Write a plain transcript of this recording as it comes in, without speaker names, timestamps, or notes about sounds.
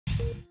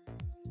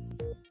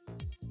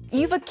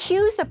You've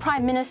accused the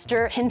Prime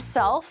Minister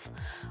himself,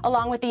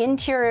 along with the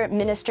Interior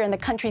Minister and the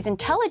country's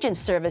intelligence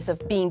service,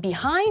 of being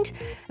behind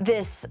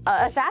this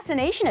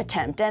assassination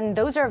attempt, and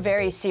those are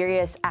very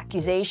serious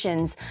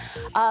accusations.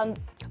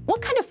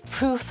 What kind of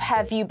proof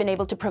have you been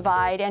able to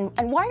provide,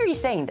 and why are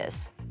you saying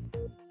this?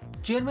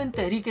 Chairman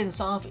Tehreek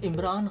Insaf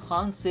Imran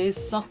Khan से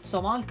सख्त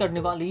सवाल करने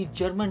वाली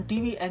German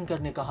TV anchor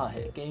ने कहा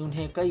है कि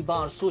उन्हें कई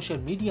बार सोशल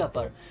मीडिया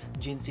पर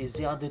जिनसी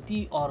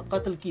ज्यादती और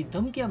कत्ल की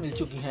धमकियां मिल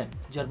चुकी हैं।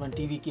 जर्मन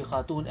टीवी की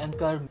खातून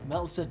एंकर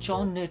मेल्सा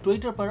चॉन ने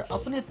ट्विटर पर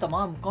अपने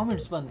तमाम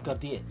कमेंट्स बंद कर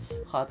दिए।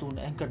 खातून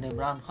एंकर ने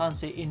इमरान खान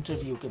से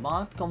इंटरव्यू के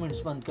बाद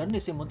कमेंट्स बंद करने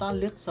से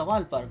मुताल्लिक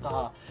सवाल पर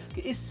कहा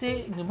कि इससे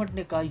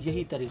निपटने का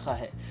यही तरीका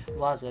है।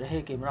 वाज़ेह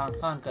है कि इमरान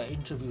खान का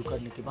इंटरव्यू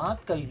करने के बाद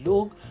कई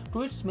लोग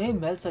ट्वीट्स में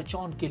मेल्सा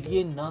चॉन के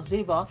लिए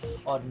नाजेबा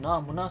और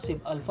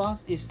नामुनासिब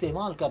अल्फाज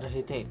इस्तेमाल कर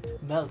रहे थे।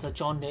 मेल्सा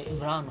चॉन ने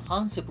इमरान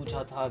खान से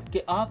पूछा था कि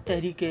आप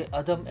तहरीके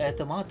अदम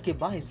एतमाद के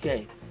बाइस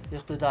गए,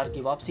 इख्तिदार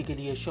की वापसी के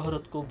लिए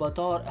शोहरत को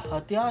बतौर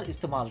हथियार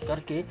इस्तेमाल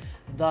करके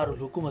दारुल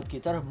हुकूमत की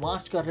तरफ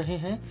मार्च कर रहे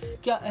हैं।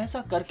 क्या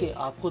ऐसा करके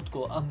आप खुद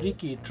को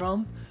अमरीकी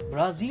ट्रंप,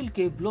 ब्राजील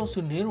के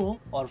बोल्सोनारो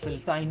और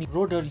फिलिपाइनी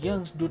रोड्रिगो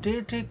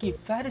डुटेर्टे की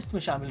फहरिस्त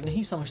में शामिल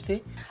नहीं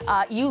समझते?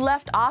 You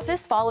left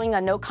office following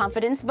a no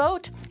confidence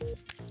vote.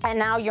 And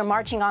now you're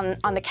marching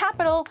on the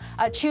Capitol,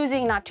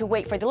 choosing not to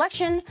wait for the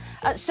election.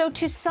 So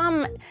to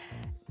some,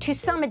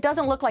 it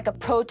doesn't look like a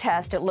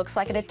protest. It looks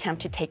like an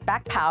attempt to take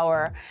back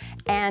power,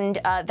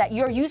 and that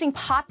you're using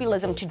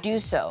populism to do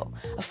so.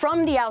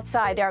 From the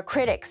outside, there are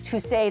critics who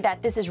say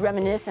that this is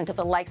reminiscent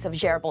of the likes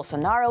of Jair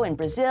Bolsonaro in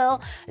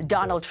Brazil,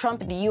 Donald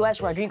Trump in the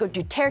U.S., Rodrigo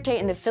Duterte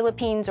in the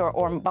Philippines, or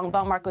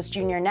Bongbong Marcos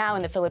Jr. now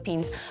in the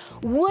Philippines.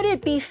 Would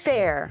it be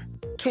fair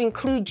to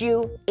include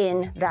you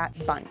in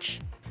that bunch?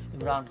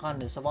 Imran Khan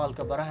ने सवाल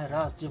का बराह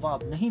रास्त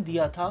जवाब नहीं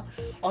दिया था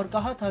और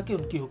कहा था कि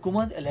उनकी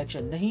हुकूमत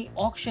इलेक्शन नहीं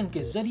ऑक्शन के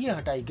जरिए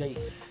हटाई गई।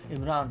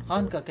 इमरान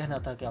खान का कहना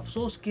था कि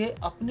अफसोस के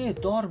अपने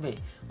दौर में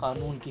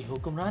कानून की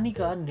हुक्मरानी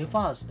का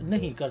निफाज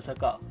नहीं कर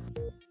सका।